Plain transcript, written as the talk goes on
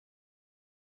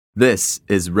This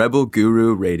is Rebel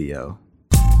Guru Radio.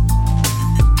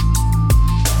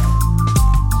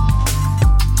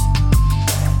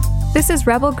 This is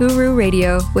Rebel Guru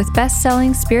Radio with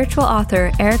best-selling spiritual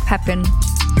author Eric Pepin.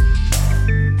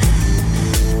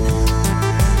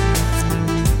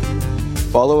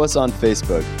 Follow us on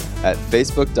Facebook at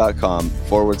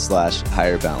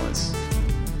facebook.com/Higher Balance.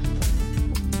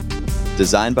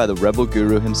 Designed by the Rebel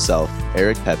Guru himself,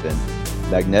 Eric Pepin,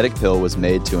 Magnetic Pill was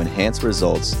made to enhance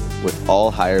results with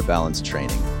all higher balance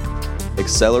training,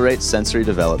 accelerate sensory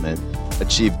development,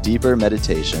 achieve deeper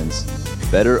meditations,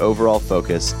 better overall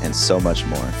focus, and so much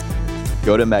more.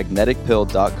 Go to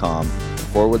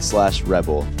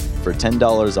magneticpill.com/rebel for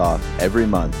 $10 off every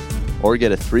month, or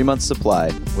get a 3-month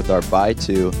supply with our buy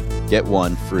 2, get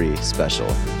 1 free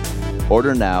special.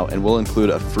 Order now and we'll include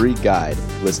a free guide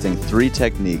listing 3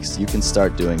 techniques you can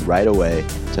start doing right away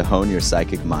to hone your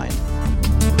psychic mind.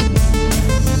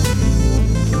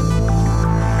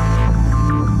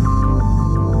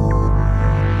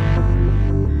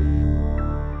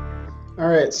 All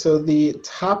right, so the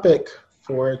topic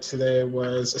for today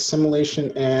was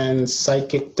assimilation and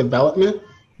psychic development.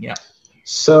 Yeah.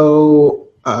 So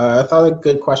I thought a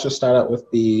good question to start out with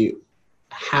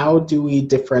how do we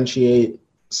differentiate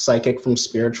psychic from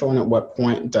spiritual, and at what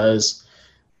point does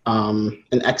an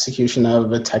execution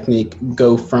of a technique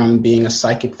go from being a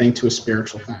psychic thing to a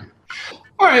spiritual thing?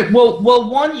 All right. Well,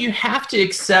 one, you have to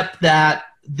accept that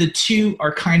the two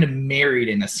are kind of married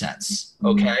in a sense.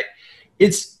 Okay.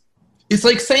 It's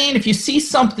like saying if you see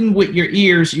something with your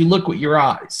ears, you look with your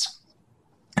eyes.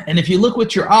 And if you look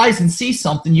with your eyes and see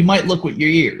something, you might look with your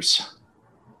ears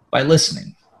by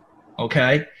listening.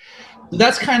 Okay.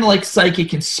 That's kind of like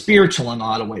psychic and spiritual in a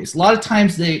lot of ways. A lot of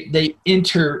times they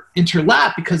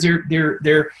interlap because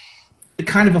they're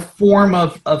kind of a form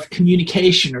of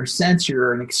communication or sensory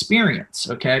or an experience.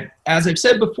 Okay. As I've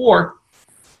said before,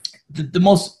 the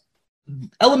most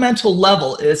elemental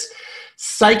level is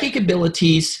psychic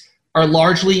abilities are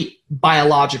largely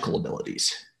biological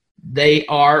abilities. They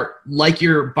are like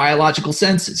your biological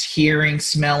senses, hearing,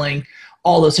 smelling,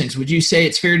 all those things. Would you say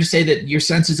it's fair to say that your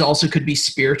senses also could be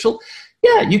spiritual?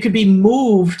 Yeah, you could be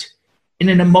moved in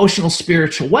an emotional,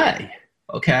 spiritual way,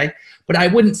 okay? But I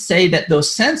wouldn't say that those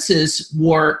senses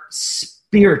were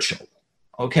spiritual,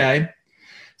 okay?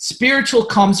 Spiritual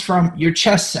comes from your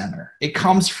chest center. It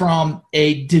comes from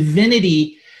a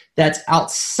divinity that's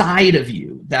outside of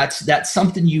you. That's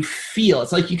something you feel.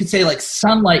 It's like you could say like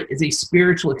sunlight is a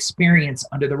spiritual experience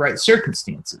under the right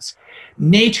circumstances.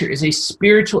 Nature is a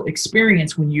spiritual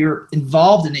experience when you're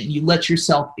involved in it and you let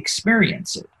yourself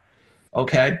experience it.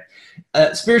 Okay?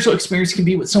 Spiritual experience can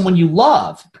be with someone you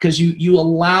love because you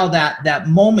allow that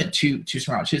moment to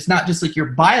surround you. It's not just like your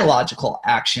biological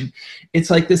action. It's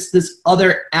like this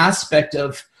other aspect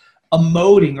of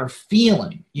emoting or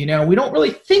feeling. You know, we don't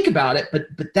really think about it, but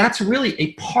that's really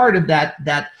a part of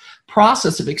that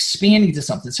process of expanding to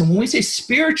something. So when we say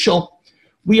spiritual,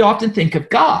 we often think of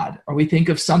God, or we think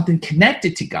of something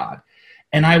connected to God.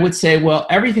 And I would say, well,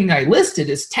 everything I listed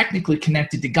is technically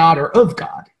connected to God or of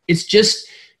God. It's just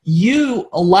you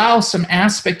allow some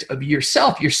aspect of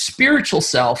yourself, your spiritual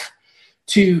self,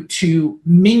 to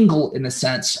mingle in a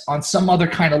sense on some other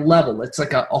kind of level. It's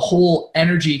like a whole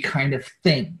energy kind of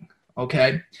thing,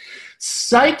 okay?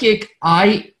 Psychic,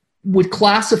 I would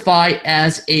classify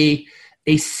as a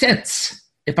sense.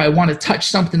 If I want to touch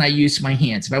something, I use my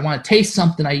hands. If I want to taste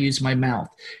something, I use my mouth.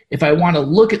 If I want to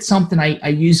look at something, I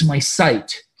use my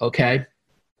sight, okay?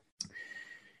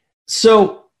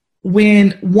 So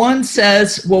when one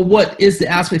says, well, what is the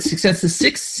aspect of success? The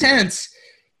sixth sense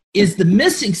is the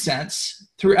missing sense.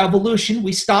 Through evolution,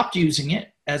 we stopped using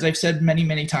it. As I've said many,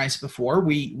 many times before,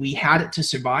 we had it to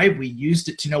survive. We used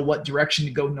it to know what direction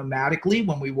to go nomadically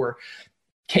when we were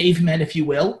cavemen, if you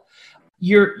will.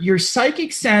 Your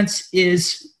psychic sense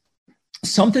is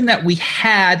something that we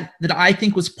had that I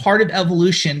think was part of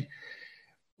evolution.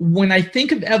 When I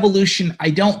think of evolution, I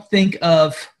don't think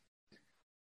of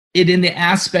it in the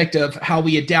aspect of how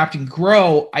we adapt and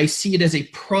grow. I see it as a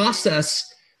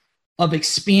process of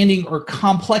expanding or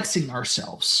complexing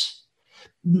ourselves.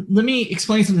 Let me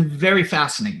explain something very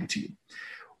fascinating to you.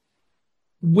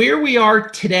 Where we are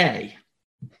today,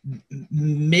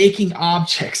 making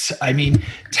objects, I mean,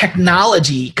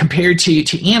 technology compared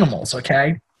to animals,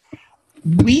 okay?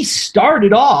 We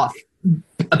started off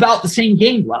about the same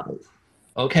game level,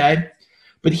 okay?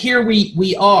 But here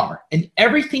we are, and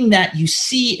everything that you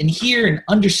see and hear and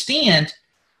understand,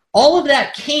 all of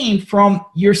that came from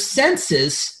your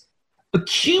senses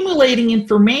accumulating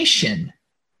information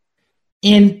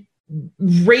and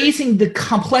raising the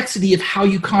complexity of how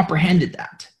you comprehended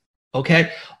that,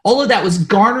 okay? All of that was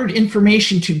garnered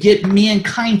information to get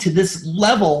mankind to this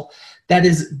level that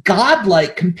is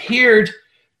godlike compared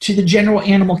to the general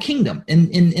animal kingdom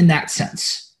in that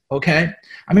sense, okay?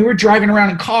 I mean, we're driving around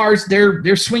in cars,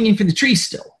 they're swinging from the trees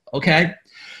still, okay?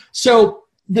 So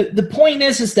the point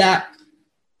is that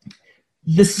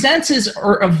the senses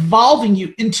are evolving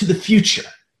you into the future.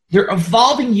 They're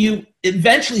evolving you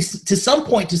eventually to some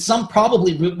point, to some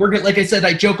probably, we're gonna, like I said,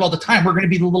 I joke all the time, we're going to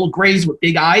be the little grays with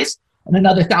big eyes in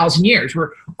another 1,000 years. We're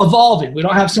evolving. We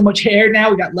don't have so much hair now.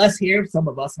 We got less hair, some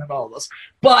of us, not all of us,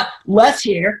 but less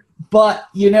hair. But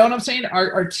you know what I'm saying?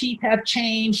 Our teeth have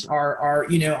changed.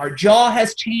 Our jaw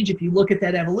has changed if you look at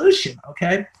that evolution,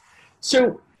 okay?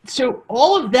 So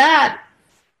all of that,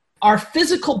 our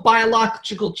physical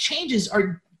biological changes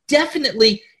are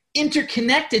definitely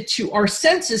interconnected to our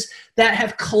senses that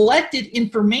have collected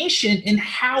information in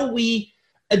how we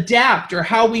adapt, or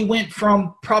how we went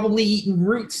from probably eating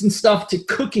roots and stuff to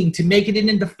cooking, to making it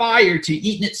into fire, to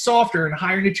eating it softer and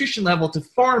higher nutrition level, to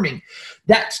farming.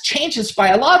 That changes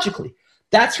biologically.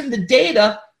 That's from the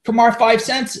data from our 5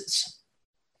 senses.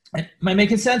 Am I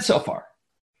making sense so far?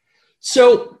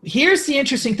 So here's the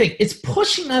interesting thing. It's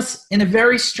pushing us in a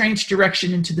very strange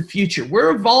direction into the future.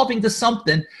 We're evolving to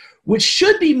something which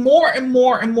should be more and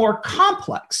more and more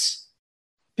complex,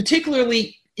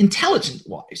 particularly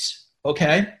intelligent-wise.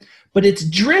 Okay, but it's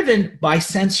driven by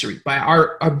sensory, by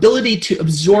our ability to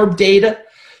absorb data,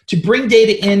 to bring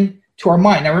data in to our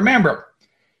mind. Now remember,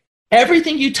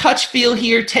 everything you touch, feel,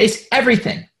 hear, taste,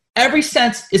 everything, every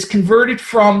sense is converted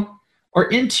from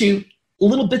or into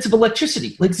little bits of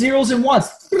electricity, like zeros and ones,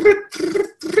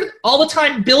 all the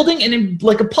time, building and in,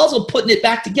 like a puzzle, putting it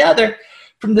back together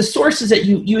from the sources that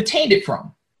you attained it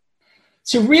from.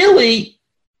 So really,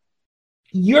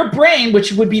 your brain,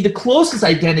 which would be the closest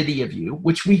identity of you,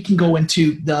 which we can go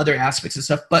into the other aspects and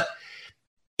stuff, but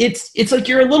it's like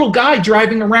you're a little guy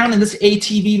driving around in this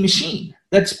ATV machine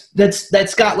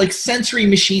that's got like sensory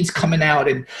machines coming out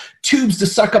and tubes to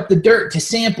suck up the dirt to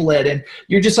sample it, and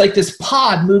you're just like this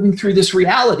pod moving through this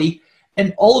reality,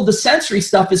 and all of the sensory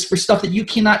stuff is for stuff that you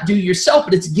cannot do yourself,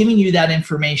 but it's giving you that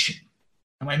information.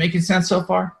 Am I making sense so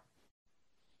far?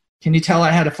 Can you tell I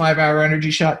had a 5-hour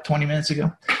energy shot 20 minutes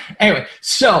ago? Anyway,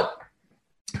 so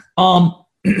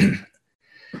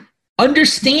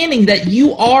understanding that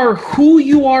you are who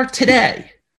you are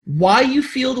today, why you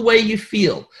feel the way you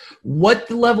feel, what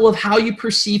the level of how you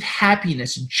perceive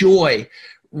happiness, joy,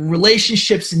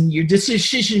 relationships, and your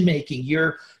decision making,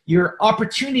 your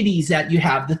opportunities that you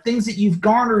have, the things that you've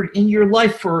garnered in your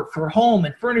life for home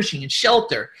and furnishing and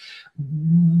shelter,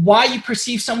 why you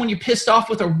perceive someone you're pissed off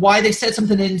with, or why they said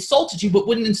something that insulted you but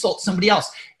wouldn't insult somebody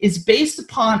else, is based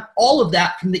upon all of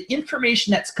that from the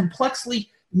information that's complexly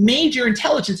made your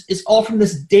intelligence, is all from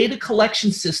this data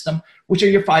collection system, which are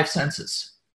your 5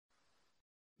 senses.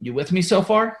 You with me so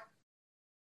far?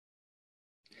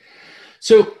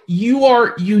 So you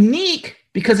are unique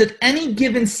because at any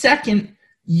given second,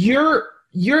 your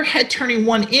head turning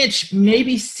 1 inch,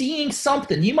 maybe seeing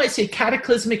something. You might see a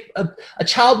cataclysmic, a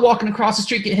child walking across the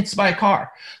street get hit by a car.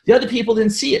 The other people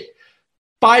didn't see it.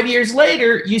 5 years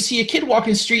later, you see a kid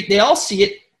walking the street, they all see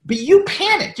it, but you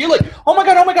panic. You're like, oh my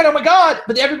God, oh my God, oh my God.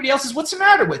 But everybody else is, what's the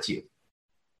matter with you?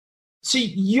 So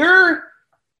your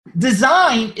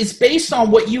design is based on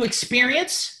what you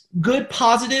experience, good,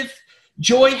 positive,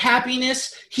 joy,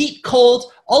 happiness, heat,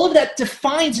 cold. All of that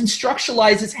defines and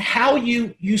structuralizes how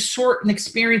you sort and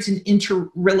experience and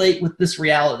interrelate with this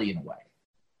reality in a way.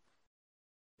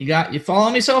 You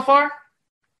following me so far?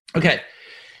 Okay.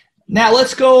 Now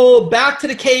let's go back to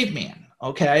the caveman,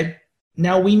 okay?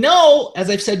 Now we know, as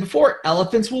I've said before,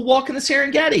 elephants will walk in the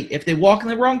Serengeti. If they walk in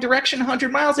the wrong direction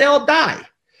 100 miles, they all die.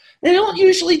 They don't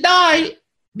usually die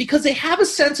because they have a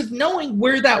sense of knowing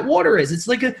where that water is. It's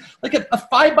like a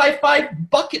 5x5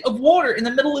 bucket of water in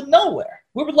the middle of nowhere.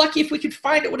 We were lucky if we could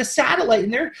find it with a satellite,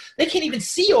 and they can't even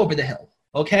see over the hill,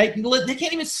 okay? They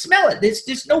can't even smell it.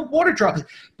 There's no water drops,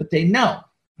 but they know,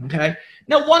 okay?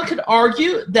 Now, one could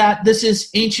argue that this is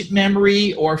ancient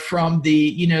memory or from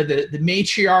the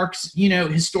matriarch's,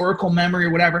 historical memory or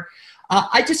whatever.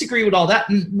 I disagree with all that,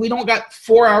 and we don't got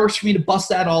 4 hours for me to bust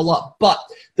that all up. But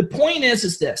the point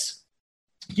is this.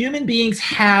 Human beings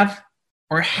have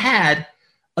or had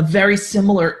a very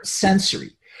similar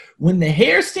sensory. When the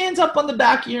hair stands up on the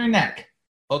back of your neck,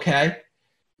 okay,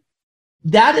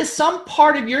 that is some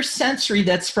part of your sensory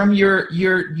that's from your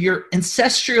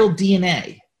ancestral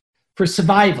DNA for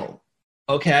survival,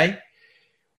 okay?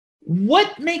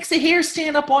 What makes the hair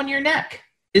stand up on your neck?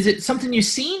 Is it something you've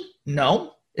seen?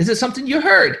 No. Is it something you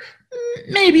heard?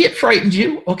 maybe it frightened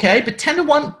you, okay? But 10 to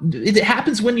 1, it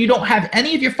happens when you don't have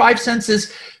any of your 5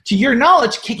 senses, to your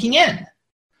knowledge, kicking in.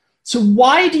 So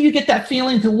why do you get that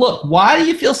feeling to look? Why do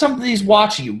you feel somebody's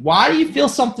watching you? Why do you feel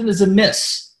something is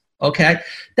amiss, okay?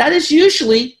 That is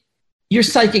usually your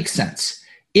psychic sense.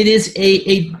 It is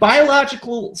a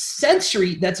biological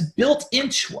sensory that's built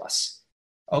into us,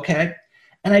 okay?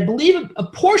 And I believe a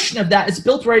portion of that is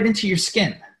built right into your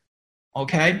skin,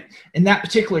 okay? In that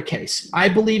particular case, I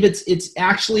believe it's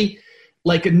actually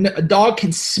like a dog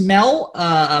can smell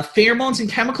pheromones and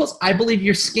chemicals. I believe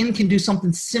your skin can do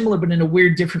something similar, but in a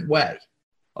weird, different way,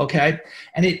 okay?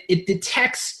 And it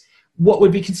detects what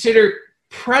would be considered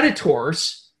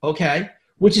predators, okay?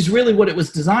 Which is really what it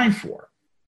was designed for.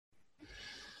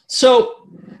 So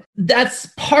that's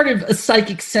part of a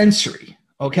psychic sensory,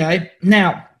 okay?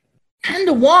 Now, 10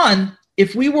 to 1,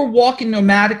 if we were walking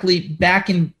nomadically back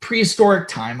in prehistoric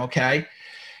time, okay,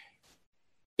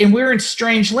 and we're in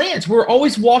strange lands, we're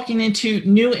always walking into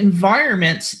new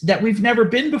environments that we've never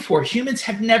been before. Humans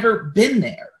have never been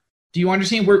there. Do you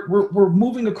understand? We're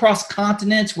moving across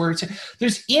continents where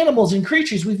there's animals and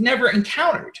creatures we've never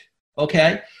encountered,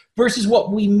 okay, versus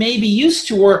what we may be used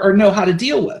to or know how to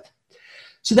deal with.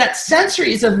 So that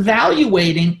sensory is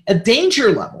evaluating a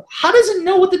danger level. How does it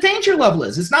know what the danger level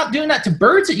is? It's not doing that to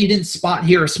birds that you didn't spot,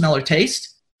 hear, or smell, or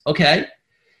taste, okay?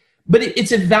 But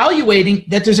it's evaluating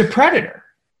that there's a predator.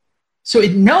 So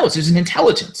it knows there's an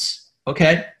intelligence,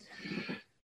 okay?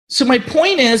 So my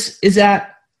point is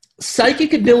that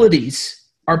psychic abilities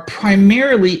are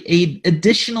primarily an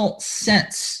additional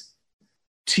sense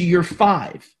to your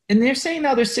 5. And they're saying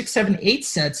now there's 6, 7, 8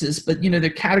 senses, but they're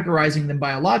categorizing them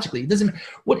biologically. It doesn't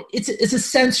what it's a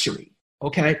sensory.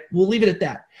 Okay, we'll leave it at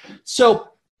that.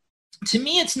 So to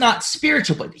me, it's not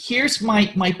spiritual, but here's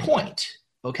my point.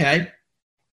 Okay,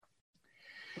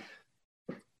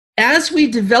 as we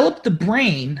developed the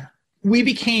brain, we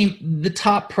became the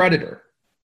top predator.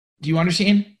 Do you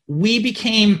understand? We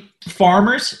became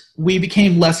farmers. We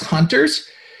became less hunters.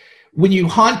 When you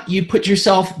hunt, you put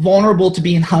yourself vulnerable to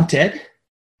being hunted.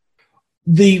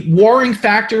 The warring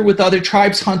factor with other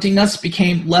tribes hunting us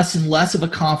became less and less of a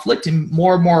conflict and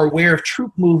more aware of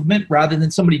troop movement rather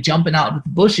than somebody jumping out of the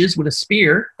bushes with a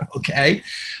spear, okay?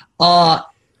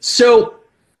 So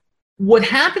what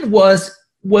happened was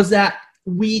that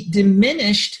we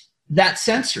diminished that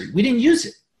sensory. We didn't use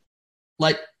it.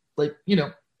 Like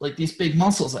these big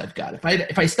muscles I've got.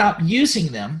 If I stop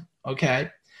using them, okay,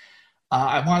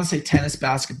 I want to say tennis,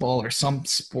 basketball, or some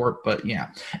sport, but yeah.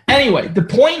 Anyway, the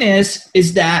point is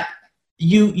that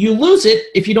you lose it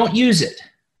if you don't use it,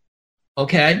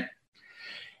 okay?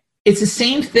 It's the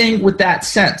same thing with that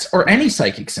sense or any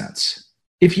psychic sense.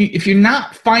 If you're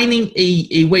not finding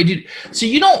a way to, so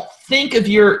you don't think of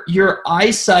your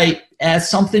eyesight as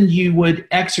something you would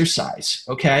exercise,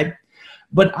 okay?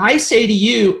 But I say to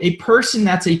you, a person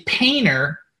that's a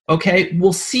painter, okay,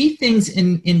 will see things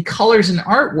in colors and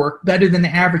artwork better than the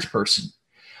average person.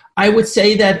 I would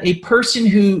say that a person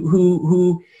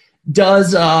who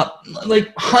does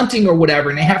like hunting or whatever,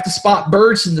 and they have to spot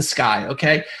birds in the sky,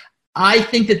 okay, I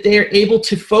think that they're able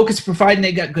to focus, providing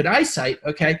they got good eyesight,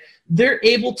 okay, they're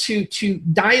able to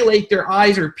dilate their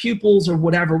eyes or pupils or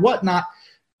whatnot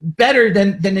better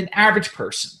than an average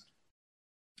person,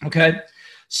 okay?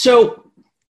 So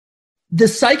the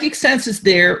psychic sense is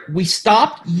there. We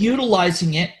stopped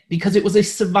utilizing it because it was a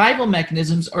survival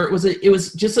mechanism, or it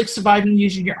was just like surviving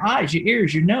using your eyes, your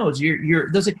ears, your nose, you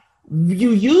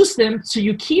use them, so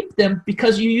you keep them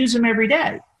because you use them every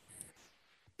day.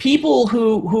 People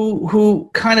who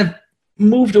kind of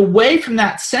moved away from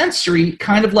that sensory,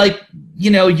 kind of like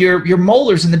your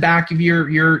molars in the back of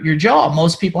your jaw.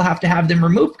 Most people have to have them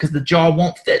removed because the jaw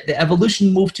won't fit. The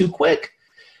evolution moved too quick.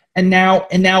 And now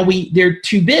they're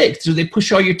too big, so they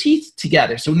push all your teeth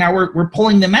together. So now we're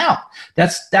pulling them out.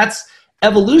 That's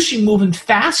evolution moving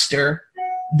faster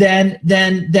than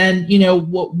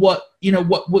what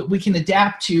we can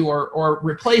adapt to or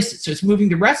replace it. So it's moving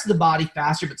the rest of the body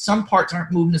faster, but some parts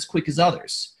aren't moving as quick as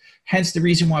others. Hence the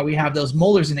reason why we have those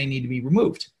molars and they need to be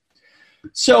removed.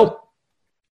 So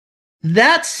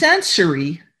that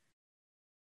sensory,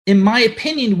 in my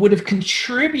opinion, would have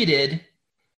contributed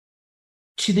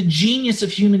to the genius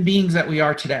of human beings that we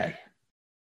are today,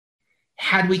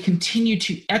 had we continued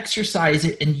to exercise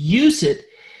it and use it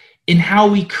in how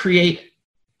we create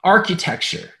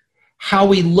architecture, how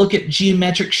we look at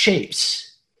geometric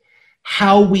shapes,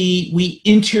 how we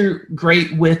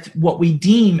integrate with what we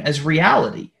deem as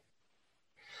reality.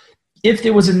 If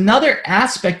there was another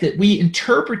aspect that we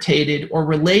interpreted or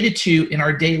related to in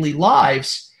our daily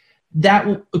lives, that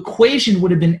equation would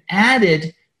have been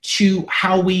added to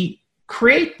how we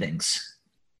create things.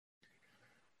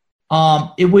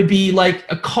 It would be like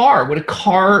a car. Would a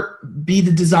car be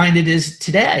the design it is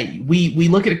today? We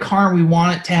look at a car and we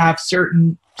want it to have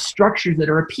certain structures that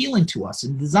are appealing to us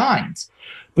and designs.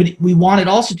 But we want it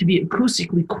also to be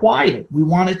acoustically quiet. We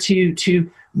want it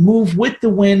to move with the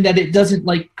wind, that it doesn't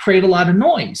like create a lot of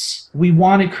noise. We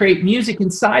want to create music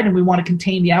inside, and we want to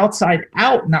contain the outside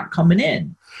out, not coming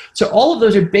in. So all of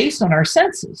those are based on our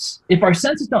senses. If our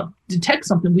senses don't detect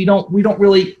something, we don't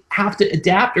really have to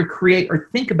adapt or create or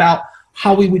think about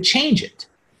how we would change it.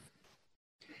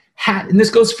 And this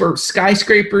goes for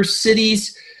skyscrapers,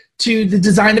 cities, to the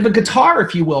design of a guitar,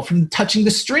 if you will, from touching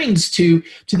the strings to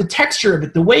the texture of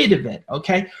it, the weight of it,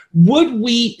 okay? Would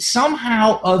we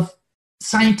somehow of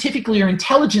scientifically or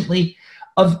intelligently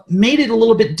have made it a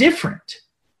little bit different,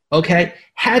 okay?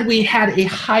 Had we had a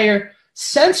higher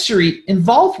sensory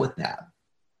involved with that?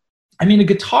 I mean, a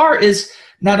guitar is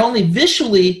not only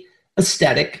visually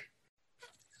aesthetic,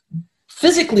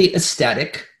 physically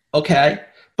aesthetic, okay,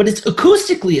 but it's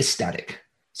acoustically aesthetic.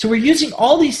 So we're using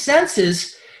all these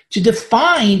senses to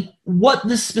define what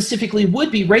this specifically would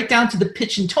be, right down to the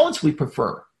pitch and tones we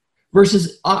prefer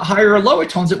versus higher or lower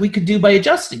tones that we could do by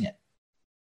adjusting it.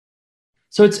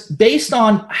 So it's based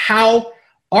on how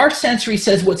our sensory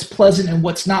says what's pleasant and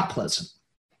what's not pleasant.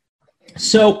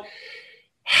 So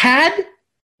had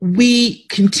we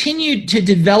continued to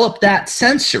develop that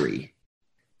sensory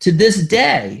to this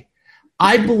day,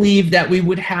 I believe that we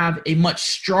would have a much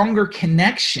stronger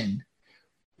connection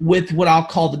with what I'll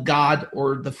call the God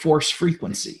or the force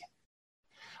frequency.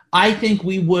 I think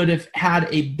we would have had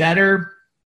a better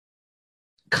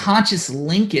conscious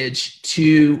linkage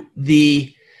to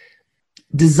the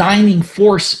designing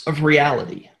force of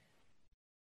reality.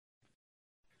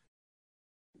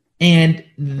 And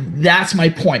that's my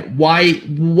point.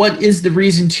 What is the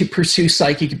reason to pursue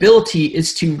psychic ability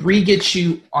is to re-get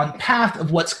you on path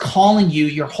of what's calling you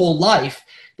your whole life,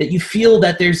 that you feel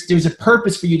that there's a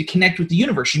purpose for you to connect with the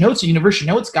universe. You know it's the universe, you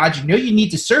know it's God, you know you need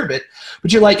to serve it,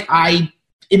 but you're like, I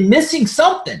am missing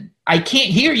something. I can't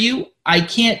hear you, I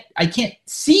can't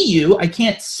see you, I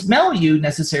can't smell you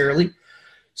necessarily.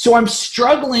 So I'm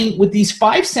struggling with these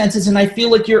five senses, and I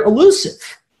feel like you're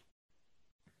elusive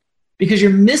because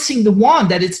you're missing the one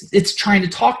that it's trying to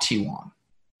talk to you on.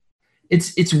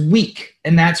 It's weak,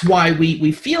 and that's why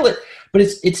we feel it, but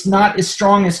it's not as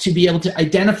strong as to be able to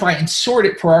identify and sort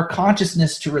it for our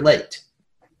consciousness to relate.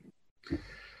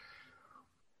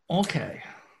 Okay,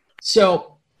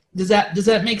 so does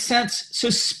that make sense? So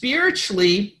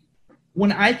spiritually,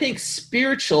 when I think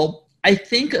spiritual, I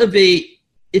think of a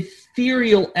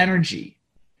ethereal energy.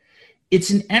 It's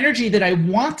an energy that I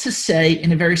want to say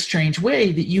in a very strange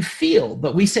way that you feel,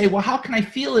 but we say, well, how can I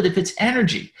feel it if it's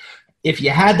energy? If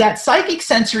you had that psychic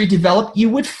sensory developed, you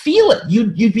would feel it.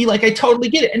 You'd be like, I totally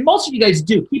get it. And most of you guys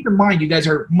do. Keep in mind, you guys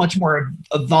are much more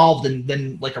evolved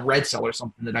than like a red cell or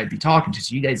something that I'd be talking to,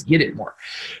 so you guys get it more.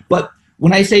 But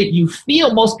when I say you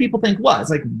feel, most people think, what? It's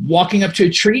like walking up to a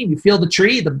tree and you feel the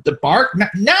tree, the bark?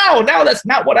 No, that's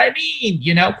not what I mean,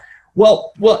 you know?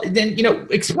 Well, then, you know,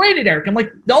 explain it, Eric. I'm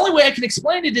like, the only way I can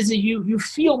explain it is that you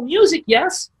feel music,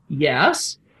 yes,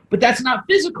 but that's not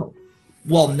physical.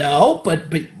 Well, no, but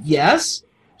yes.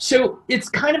 So it's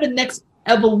kind of a next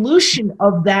evolution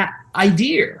of that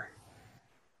idea.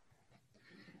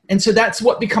 And so that's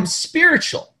what becomes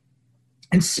spiritual.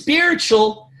 And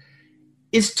spiritual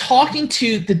is talking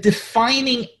to the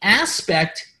defining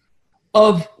aspect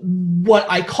of what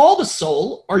I call the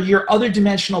soul, or your other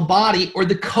dimensional body, or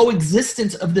the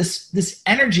coexistence of this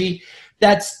energy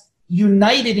that's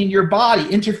united in your body,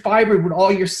 interfibred with all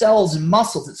your cells and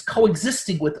muscles. It's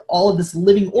coexisting with all of this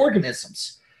living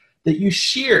organisms that you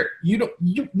share.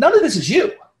 None of this is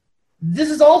you. This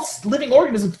is all living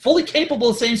organisms fully capable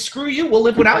of saying, screw you, we'll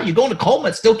live without you. Go into coma,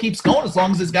 it still keeps going as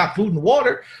long as it's got food and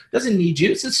water. Doesn't need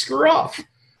you, it says screw off.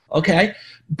 Okay?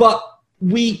 But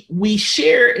we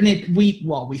share, and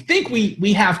we think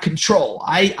we have control.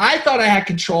 I thought I had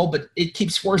control, but it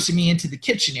keeps forcing me into the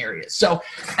kitchen area. So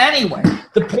anyway,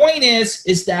 the point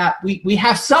is that we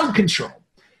have some control.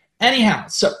 Anyhow,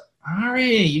 so all right,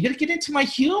 you gotta get into my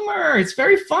humor. It's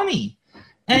very funny.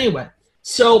 Anyway,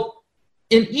 so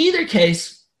in either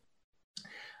case,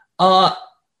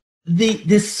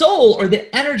 the soul, or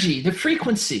the energy, the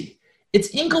frequency, it's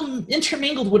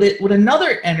intermingled with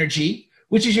another energy,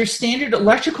 which is your standard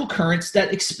electrical currents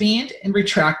that expand and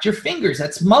retract your fingers.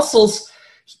 That's muscles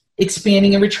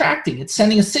expanding and retracting. It's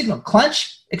sending a signal,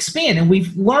 clench, expand. And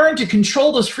we've learned to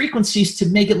control those frequencies to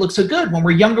make it look so good. When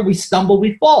we're younger, we stumble,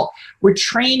 we fall. We're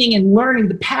training and learning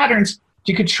the patterns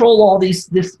to control all this,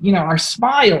 our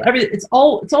smile, everything. It's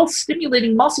all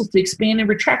stimulating muscles to expand and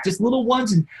retract. Just little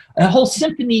ones and a whole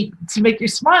symphony to make you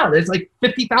smile. There's like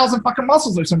 50,000 fucking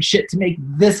muscles or some shit to make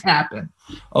this happen.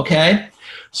 Okay,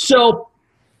 so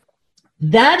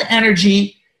that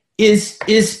energy is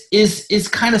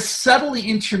kind of subtly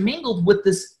intermingled with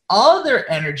this other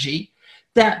energy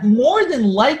that more than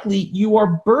likely you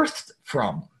are birthed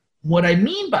from. What I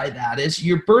mean by that is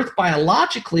you're birthed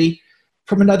biologically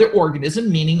from another organism,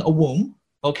 meaning a womb,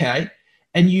 okay?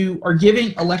 And you are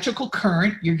giving electrical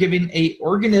current, you're giving a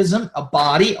organism, a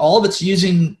body, all of it's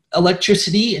using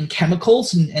electricity and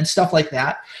chemicals and stuff like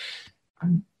that.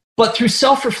 But through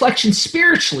self-reflection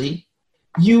spiritually,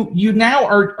 you now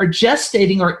are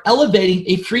gestating or elevating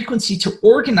a frequency to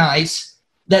organize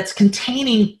that's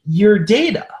containing your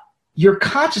data, your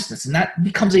consciousness, and that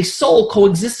becomes a soul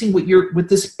coexisting with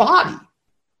this body.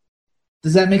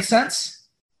 Does that make sense?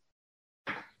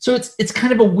 So it's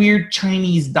kind of a weird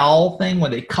Chinese doll thing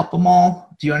where they cup them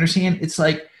all. Do you understand? It's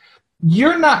like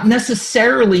you're not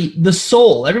necessarily the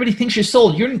soul. Everybody thinks you're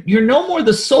soul. You're no more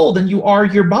the soul than you are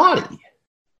your body.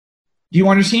 Do you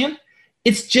understand?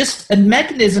 It's just a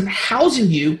mechanism housing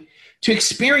you to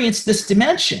experience this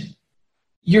dimension.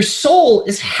 Your soul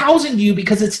is housing you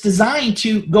because it's designed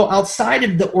to go outside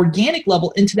of the organic level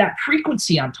into that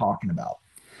frequency I'm talking about.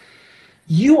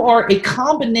 You are a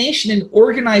combination and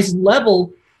organized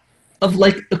level of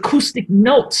like acoustic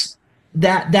notes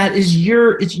that is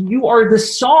you are the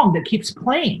song that keeps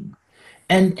playing.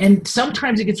 And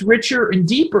sometimes it gets richer and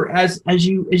deeper as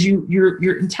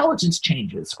your intelligence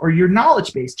changes or your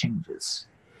knowledge base changes.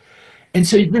 And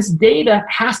so this data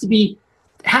has to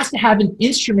have an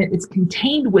instrument it's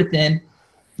contained within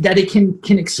that it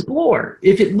can explore.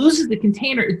 If it loses the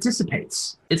container, it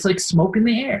dissipates. It's like smoke in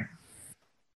the air.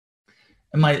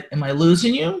 Am I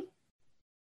losing you?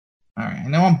 All right, I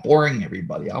know I'm boring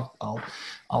everybody. I'll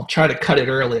try to cut it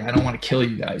early. I don't want to kill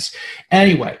you guys.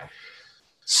 Anyway,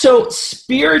 so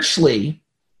spiritually,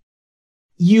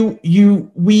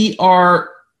 we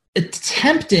are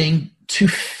attempting to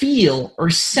feel or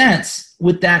sense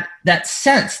with that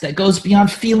sense that goes beyond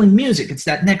feeling music. It's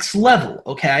that next level,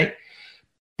 okay?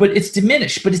 But it's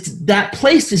diminished, but that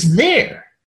place is there,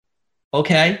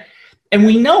 okay? And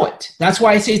we know it. That's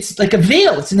why I say it's like a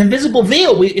veil. It's an invisible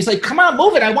veil. It's like, come on,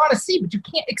 move it. I want to see, but you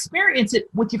can't experience it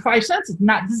with your five senses. It's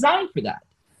not designed for that.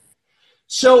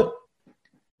 So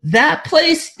that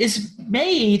place is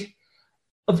made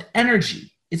of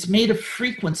energy. It's made of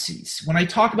frequencies. When I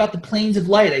talk about the planes of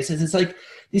light, I says it's like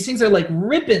these things are like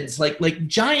ribbons, like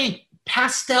giant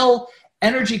pastel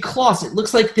energy cloths. It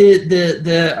looks like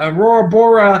the Aurora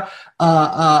Bora,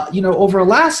 over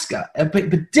Alaska,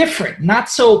 but different, not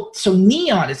so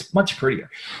neon. It's much prettier.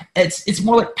 It's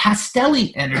more like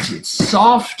pastel-y energy. It's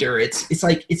softer. It's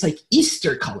like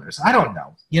Easter colors. I don't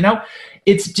know.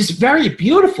 It's just very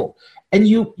beautiful, and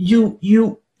you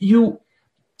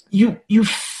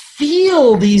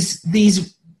feel this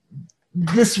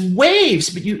waves,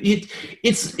 but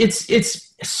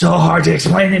it's so hard to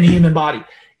explain in the human body.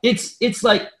 It's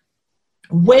like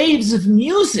waves of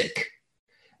music,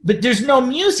 but there's no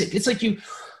music. It's like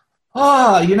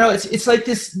it's like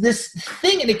this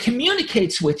thing, and it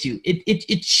communicates with you.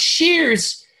 It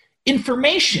shares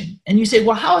information, and you say,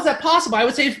 well, how is that possible? I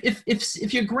would say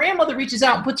if your grandmother reaches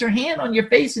out and puts her hand on your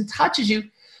face and touches you,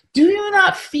 do you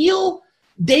not feel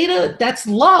data? That's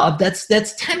love. That's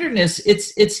tenderness.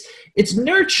 It's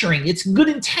nurturing. It's good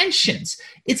intentions.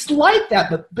 It's like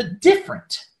that, but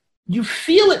different. You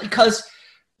feel it because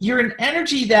you're an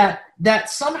energy that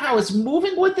somehow is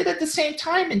moving with it at the same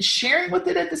time and sharing with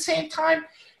it at the same time.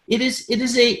 It is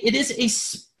a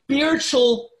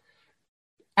spiritual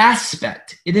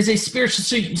aspect. It is a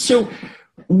spiritual. So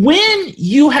when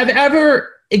you have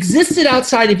ever existed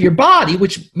outside of your body,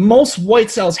 which most white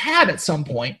cells have at some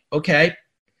point, okay,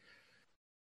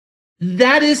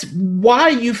 that is why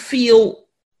you feel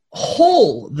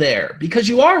whole there, because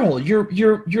you are whole.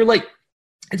 You're like,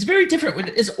 it's very different.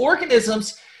 As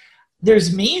organisms,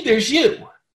 there's me, there's you.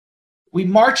 We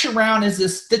march around as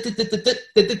this. If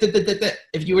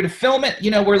you were to film it,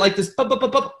 we're like this.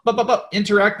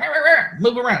 Interact,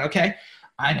 move around. Okay,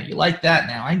 I know you like that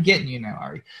now. I'm getting you now,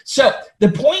 Ari. So the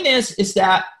point is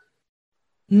that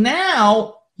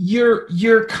now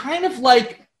you're kind of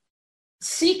like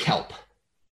sea kelp.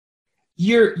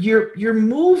 You're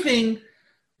moving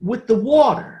with the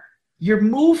water. You're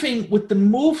moving with the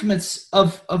movements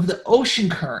of the ocean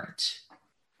current.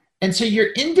 And so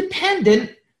you're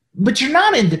independent, but you're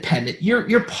not independent.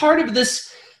 You're part of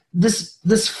this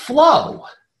flow.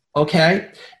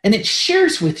 okay? And it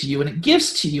shares with you and it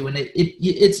gives to you, and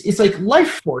it's like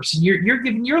life force, and you're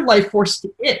giving your life force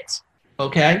to it,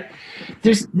 okay?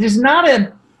 There's not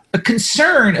a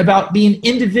concern about being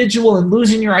individual and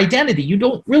losing your identity. You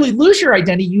don't really lose your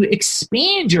identity, you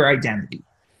expand your identity.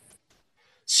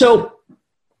 So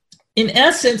in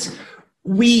essence,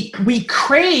 we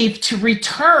crave to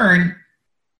return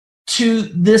to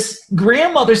this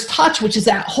grandmother's touch, which is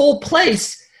that whole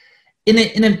place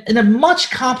in a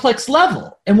much complex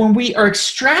level. And when we are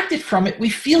extracted from it, we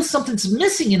feel something's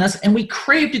missing in us and we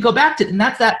crave to go back to it. And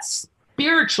that's that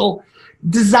spiritual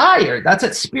desire. That's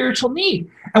that spiritual need.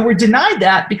 And we're denied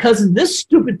that because in this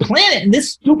stupid planet, in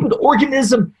this stupid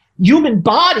organism, human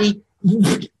body,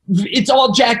 it's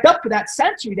all jacked up for that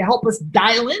sensory to help us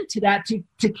dial into that, to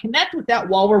connect with that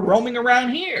while we're roaming around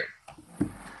here.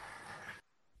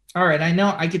 All right, I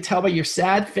know I could tell by your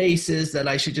sad faces that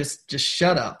I should just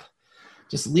shut up.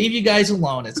 Just leave you guys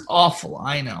alone. It's awful,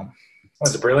 I know.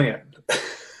 That's brilliant.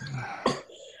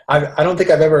 I don't think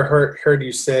I've ever heard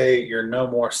you say you're no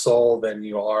more soul than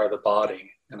you are the body,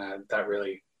 and that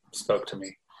really spoke to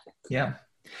me. Yeah.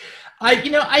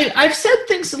 I've said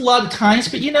things a lot of times,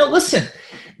 but listen,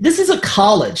 this is a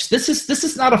college. This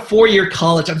is not a 4-year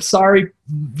college. I'm sorry.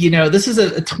 This is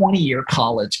a 20-year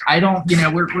college. I don't,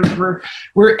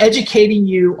 we're educating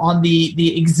you on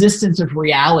the existence of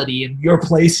reality and your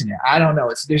place in it. I don't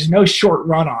know. There's no short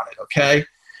run on it. Okay.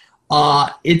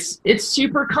 It's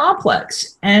super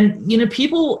complex, and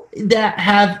people that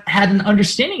have had an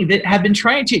understanding of it have been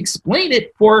trying to explain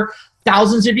it for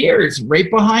thousands of years, right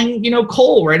behind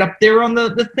Cole, right up there on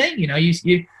the thing.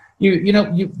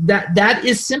 That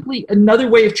is simply another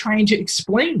way of trying to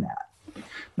explain that.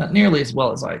 Not nearly as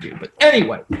well as I do, but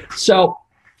anyway. So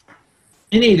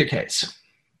in either case,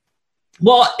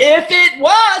 well, if it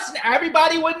was,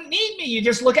 everybody wouldn't need me. You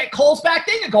just look at Cole's back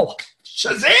thing and go,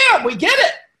 Shazam, we get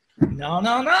it. No.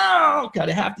 Got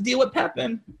to have to deal with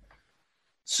Pepin.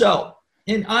 So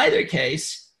in either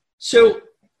case,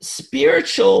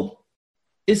 spiritual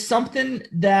is something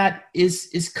that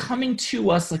is coming to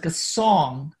us like a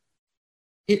song.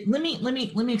 Let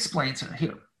me explain something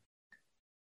here.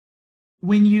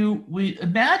 When we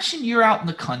imagine you're out in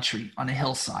the country on a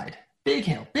hillside, big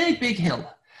hill, big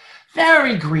hill,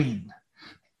 very green,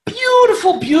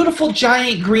 beautiful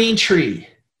giant green tree.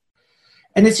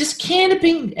 And it's just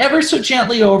canopying ever so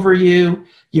gently over you.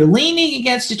 You're leaning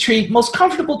against a tree, most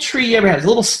comfortable tree you ever had. There's a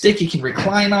little stick you can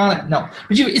recline on it. No,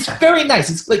 but it's very nice.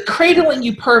 It's like cradling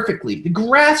you perfectly. The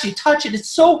grass, you touch it, it's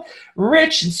so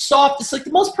rich and soft. It's like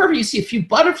the most perfect. You see a few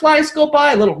butterflies go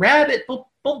by, a little rabbit, boop,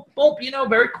 boop, boop,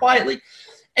 very quietly.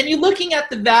 And you're looking at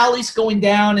the valleys going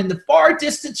down. In the far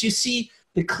distance, you see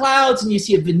the clouds, and you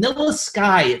see a vanilla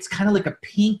sky. It's kind of like a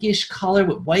pinkish color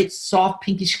with white, soft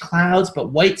pinkish clouds, but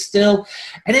white still.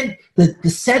 And then the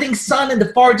setting sun in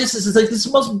the far distance is like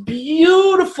this most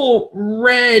beautiful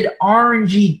red,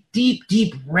 orangey,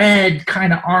 deep red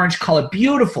kind of orange color.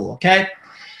 Beautiful, okay?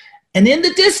 And in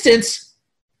the distance,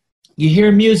 you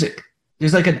hear music.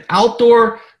 There's like an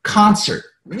outdoor concert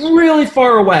really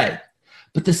far away.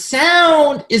 But the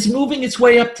sound is moving its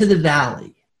way up to the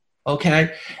valley.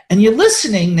 Okay, and you're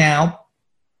listening now,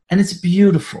 and it's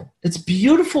beautiful. It's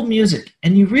beautiful music,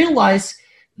 and you realize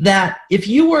that if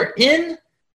you were in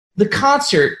the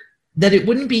concert, that it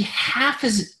wouldn't be half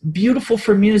as beautiful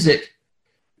for music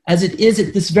as it is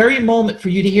at this very moment for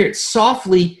you to hear it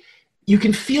softly. You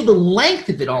can feel the length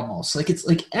of it almost, like it's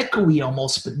like echoey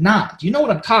almost, but not. Do you know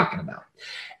what I'm talking about?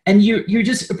 And you're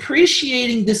just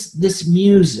appreciating this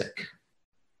music.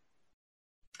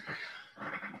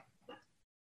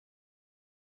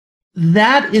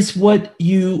 That is what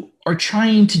you are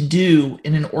trying to do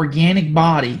in an organic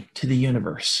body to the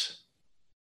universe.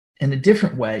 In a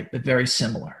different way, but very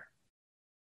similar.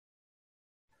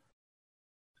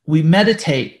 We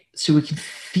meditate so we can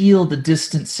feel the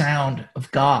distant sound of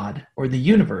God or the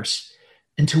universe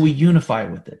until we unify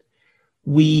with it.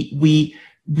 We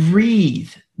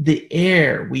breathe the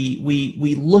air.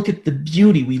 We look at the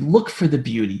beauty. We look for the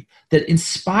beauty that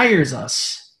inspires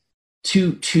us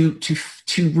to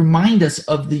remind us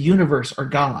of the universe or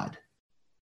God.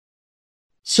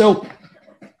 So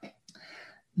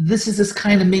this is this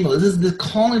kind of mingle. This is the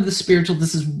calling of the spiritual.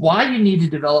 This is why you need to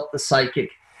develop the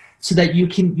psychic, so that you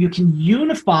can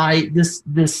unify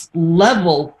this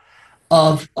level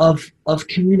of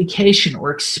communication or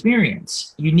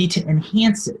experience. You need to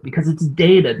enhance it because it's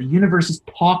data. The universe is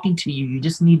talking to you. You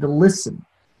just need to listen.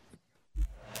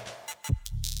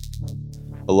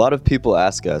 A lot of people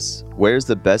ask us, where's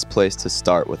the best place to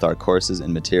start with our courses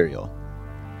and material?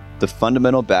 The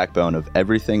fundamental backbone of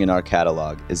everything in our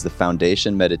catalog is the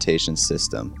Foundation Meditation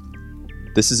System.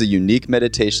 This is a unique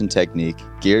meditation technique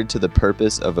geared to the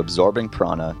purpose of absorbing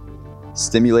prana,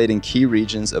 stimulating key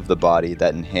regions of the body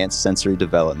that enhance sensory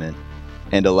development,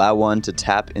 and allow one to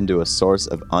tap into a source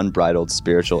of unbridled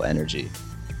spiritual energy.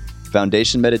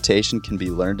 Foundation meditation can be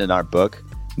learned in our book,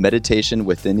 Meditation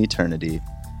Within Eternity,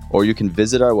 or you can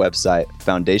visit our website,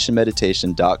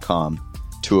 foundationmeditation.com,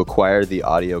 to acquire the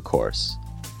audio course.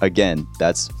 Again,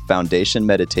 that's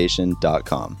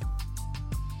foundationmeditation.com.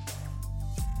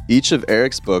 Each of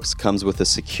Eric's books comes with a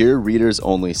secure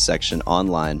readers-only section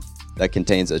online that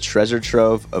contains a treasure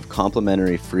trove of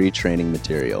complimentary free training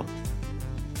material.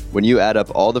 When you add up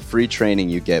all the free training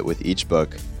you get with each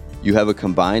book, you have a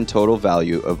combined total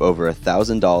value of over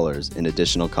 $1,000 in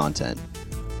additional content.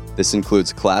 This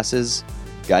includes classes,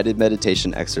 guided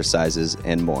meditation exercises,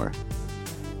 and more.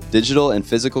 Digital and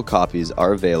physical copies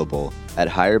are available at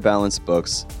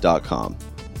higherbalancebooks.com.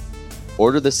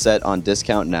 Order the set on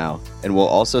discount now, and we'll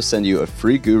also send you a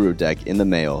free guru deck in the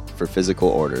mail for physical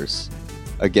orders.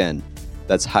 Again,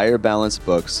 that's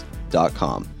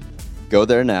higherbalancebooks.com. Go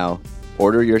there now,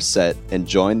 order your set, and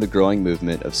join the growing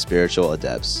movement of spiritual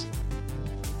adepts.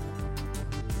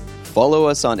 Follow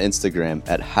us on Instagram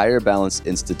at Higher Balance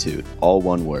Institute, all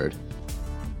one word.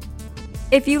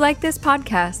 If you like this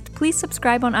podcast, please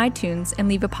subscribe on iTunes and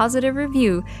leave a positive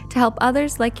review to help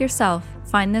others like yourself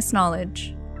find this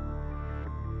knowledge.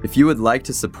 If you would like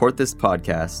to support this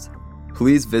podcast,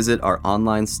 please visit our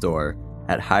online store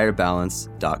at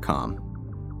higherbalance.com.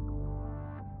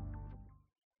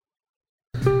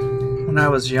 When I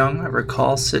was young, I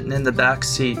recall sitting in the back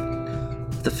seat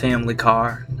of the family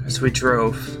car as we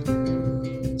drove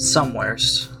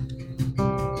somewheres,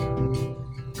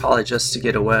 probably just to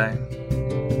get away.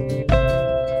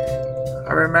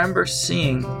 I remember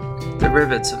seeing the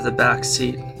rivets of the back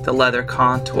seat, the leather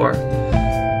contour,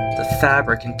 the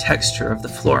fabric and texture of the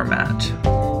floor mat.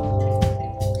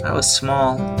 I was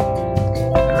small.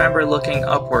 I remember looking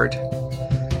upward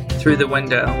through the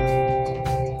window,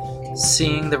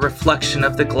 seeing the reflection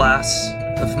of the glass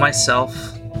of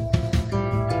myself,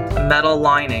 a metal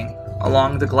lining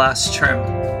along the glass trim.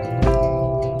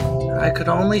 I could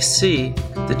only see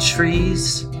the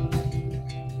trees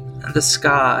and the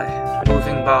sky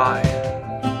moving by.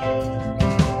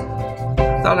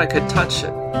 I thought I could touch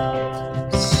it,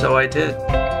 so I did,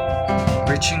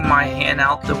 reaching my hand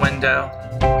out the window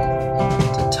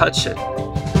to touch it.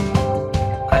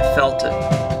 I felt it.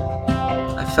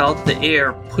 I felt the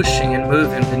air pushing and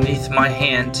moving beneath my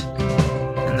hand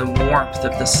and the warmth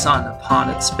of the sun upon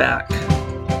its back.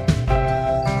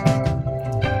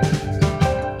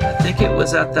 I think it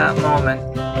was at that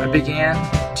moment I began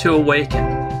to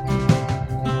awaken,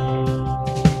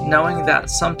 knowing that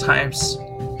sometimes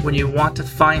when you want to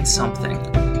find something,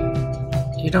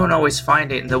 you don't always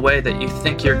find it in the way that you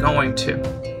think you're going to.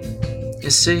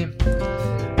 You see,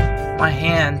 my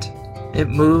hand, it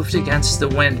moved against the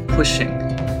wind, pushing,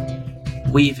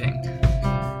 weaving,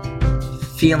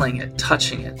 feeling it,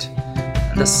 touching it,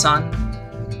 and the sun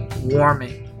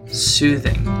warming,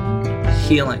 soothing,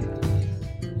 healing.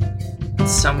 And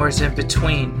somewhere in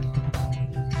between,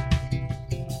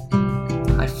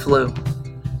 I flew.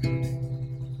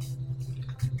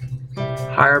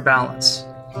 Higher balance.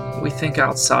 We think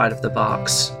outside of the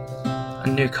box. A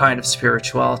new kind of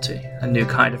spirituality, a new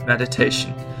kind of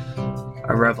meditation,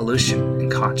 a revolution in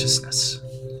consciousness.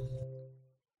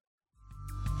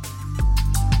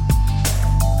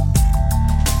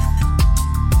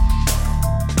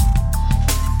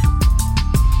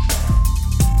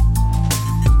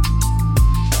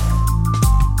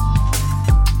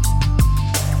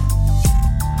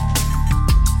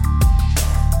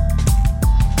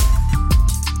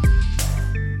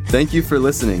 Thank you for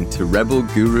listening to Rebel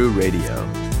Guru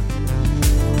Radio.